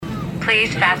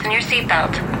Please fasten your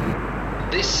seatbelt.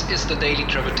 This is the Daily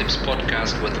Travel Tips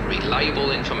podcast with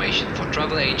reliable information for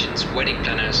travel agents, wedding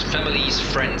planners, families,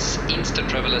 friends, Insta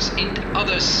travelers, and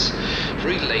others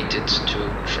related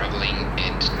to traveling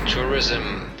and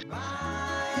tourism.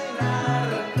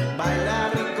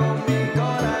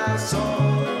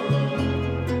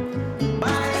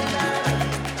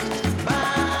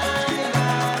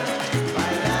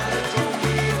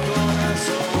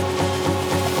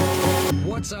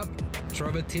 What's up,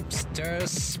 travel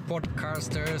tipsters,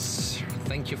 podcasters?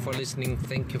 Thank you for listening.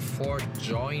 Thank you for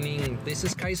joining. This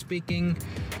is Kai speaking.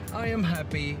 I am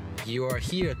happy you are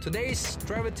here. Today's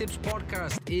Travel Tips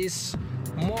podcast is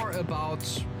more about,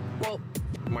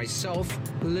 myself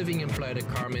living in Playa del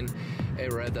Carmen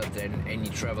rather than any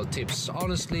travel tips.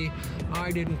 Honestly, I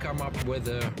didn't come up with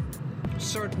a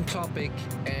certain topic,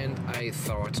 and I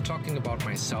thought talking about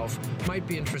myself might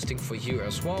be interesting for you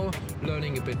as well,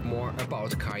 learning a bit more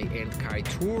about Kai and Kai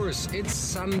Tours. It's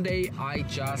Sunday. I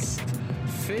just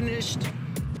finished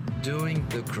doing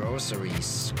the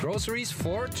groceries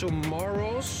for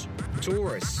tomorrow's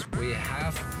tours. We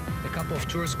have a couple of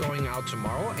tours going out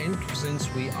tomorrow, and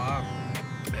since we are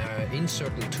in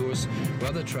certain tours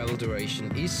where the travel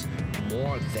duration is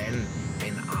more than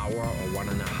an hour or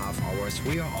 1.5 hours,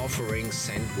 we are offering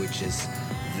sandwiches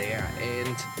there,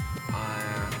 and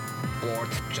I bought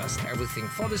just everything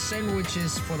for the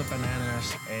sandwiches, for the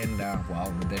bananas, and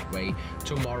that way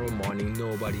tomorrow morning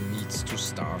nobody needs to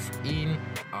starve in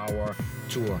our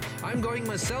tour. I'm going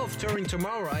myself touring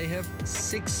tomorrow. I have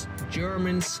 6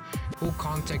 Germans who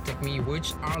contacted me,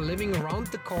 which are living around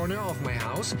the corner of my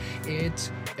house.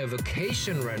 It's a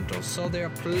vacation rental, so there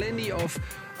are plenty of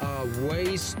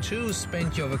ways to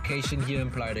spend your vacation here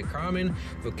in Playa del Carmen.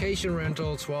 Vacation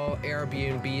rentals,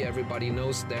 Airbnb, everybody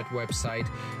knows that website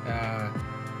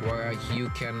where you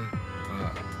can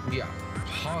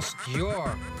host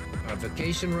your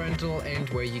vacation rental, and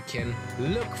where you can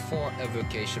look for a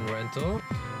vacation rental.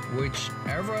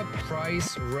 Whichever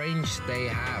price range they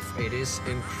have, it is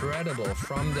incredible.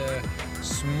 From the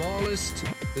smallest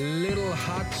little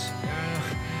hut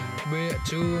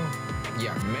to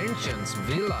mansions,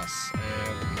 villas.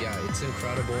 It's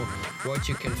incredible what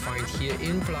you can find here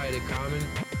in Playa del Carmen.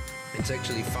 It's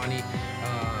actually funny.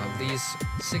 These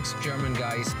 6 German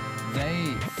guys,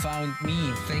 they found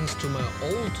me thanks to my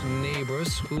old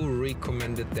neighbors who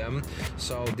recommended them.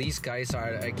 So these guys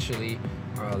are actually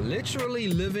literally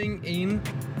living in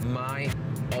my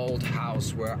old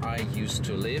house where I used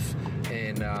to live,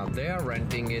 and they are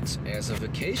renting it as a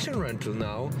vacation rental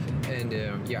now, and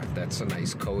that's a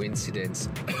nice coincidence.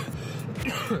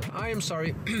 I am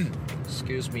sorry,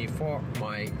 excuse me for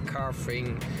my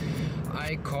coughing.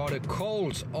 I caught a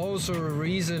cold. Also a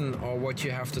reason, or what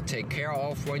you have to take care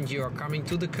of when you are coming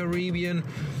to the Caribbean.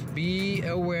 Be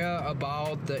aware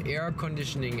about the air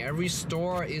conditioning. Every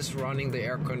store is running the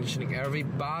air conditioning. Every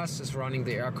bus is running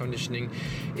the air conditioning.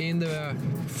 In the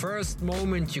first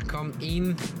moment you come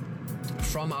in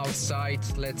from outside,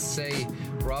 let's say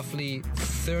roughly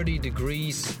 30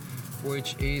 degrees,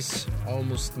 which is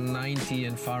almost 90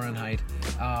 in Fahrenheit.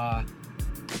 I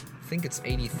think it's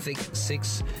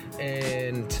 86,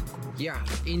 and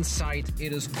inside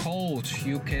it is cold.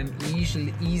 You can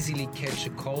easily catch a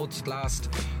cold. Last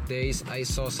days I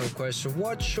saw some question,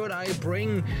 what should I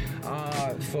bring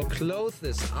for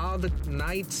clothes? Are the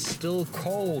nights still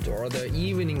cold, or the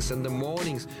evenings and the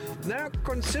mornings? They're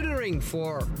considering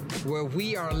for where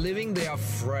we are living, they are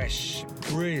fresh,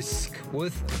 brisk,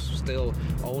 with still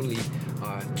only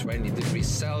 20 degrees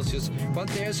Celsius, but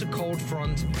there's a cold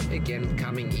front again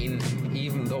coming in,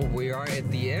 even though we are at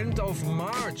the end of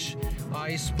March.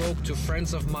 I spoke to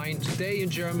friends of mine today in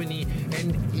Germany,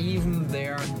 and even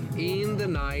there in the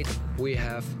night we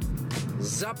have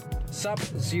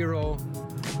sub-zero.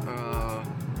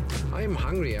 I'm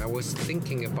hungry. I was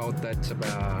thinking about that.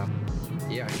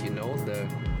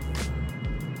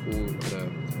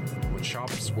 The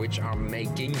shops which are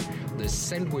making the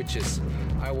sandwiches.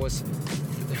 I was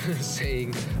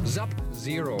saying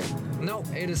sub-zero. No,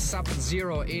 it is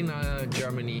sub-zero in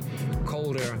Germany.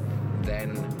 Colder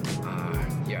than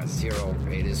 0.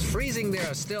 It is freezing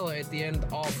there still at the end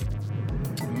of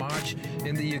March.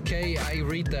 In the UK, I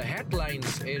read the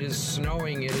headlines. It is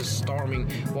snowing, it is storming.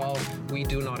 Well, we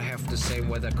do not have the same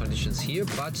weather conditions here,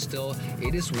 but still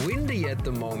it is windy at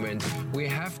the moment. We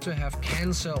have to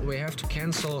cancel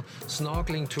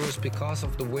snorkeling tours because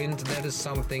of the wind. That is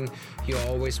something you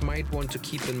always might want to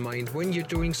keep in mind when you're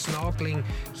doing snorkeling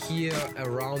here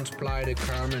around Playa del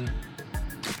Carmen.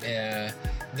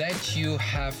 That you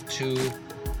have to,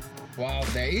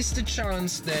 there is the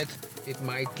chance that it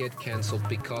might get cancelled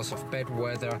because of bad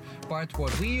weather. But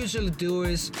what we usually do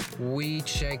is we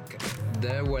check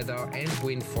the weather and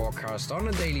wind forecast on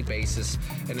a daily basis.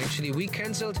 And actually we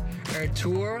cancelled our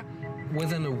tour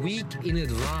within a week in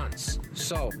advance.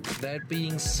 So that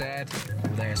being said,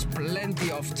 there's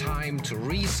plenty of time to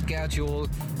reschedule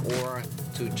or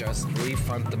to just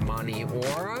refund the money,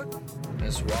 or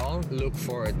as well look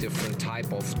for a different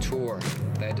type of tour.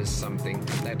 That is something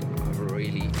that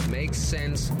really makes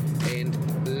sense, and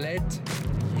let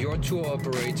your tour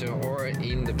operator, or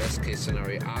in the best case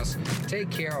scenario us, take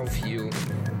care of you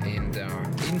and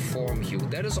inform you.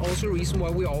 That is also a reason why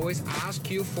we always ask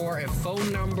you for a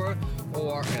phone number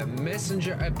or a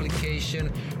messenger application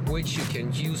which you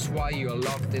can use while you're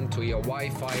logged into your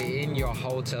Wi-Fi in your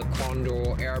hotel,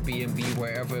 condo, Airbnb,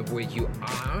 wherever where you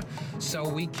are, so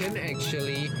we can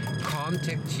actually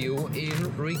contact you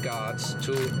in regards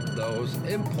to those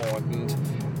important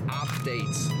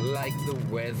updates like the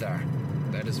weather.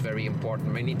 That is very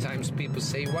important. Many times people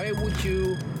say, why would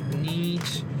you need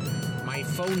my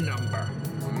phone number?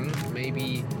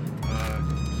 Maybe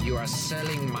you are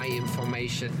selling my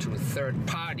information to third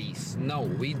parties. No,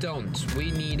 we don't.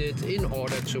 We need it in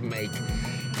order to make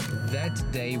that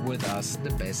day with us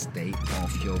the best day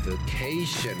of your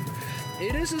vacation.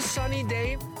 It is a sunny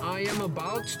day. I am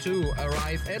about to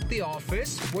arrive at the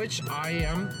office, which I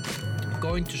am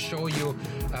going to show you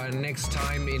next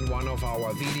time in one of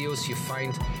our videos. You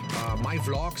find my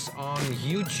vlogs on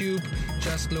YouTube.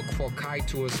 Just look for Kay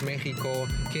Tours Mexico,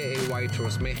 Kay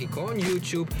Tours Mexico on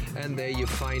YouTube, and there you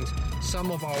find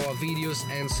some of our videos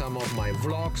and some of my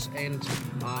vlogs. And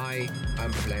I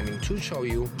am planning to show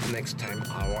you next time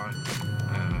our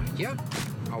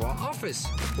office,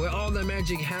 where all the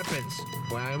magic happens,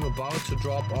 where I'm about to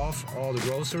drop off all the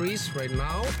groceries right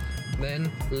now.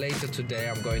 Then later today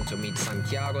I'm going to meet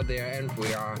Santiago there, and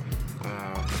we are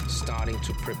starting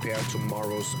to prepare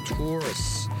tomorrow's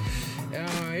tours.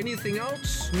 Anything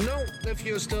else? No. If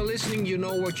you're still listening, you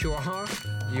know what you are.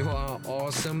 You are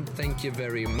awesome. Thank you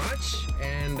very much.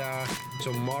 And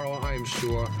tomorrow I'm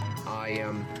sure I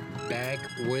am back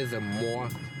with a more,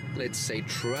 let's say,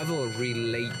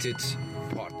 travel-related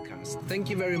podcast. Thank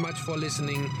you very much for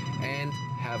listening, and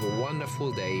have a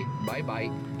wonderful day. Bye-bye.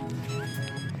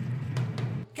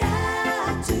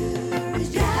 Kay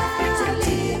Tours,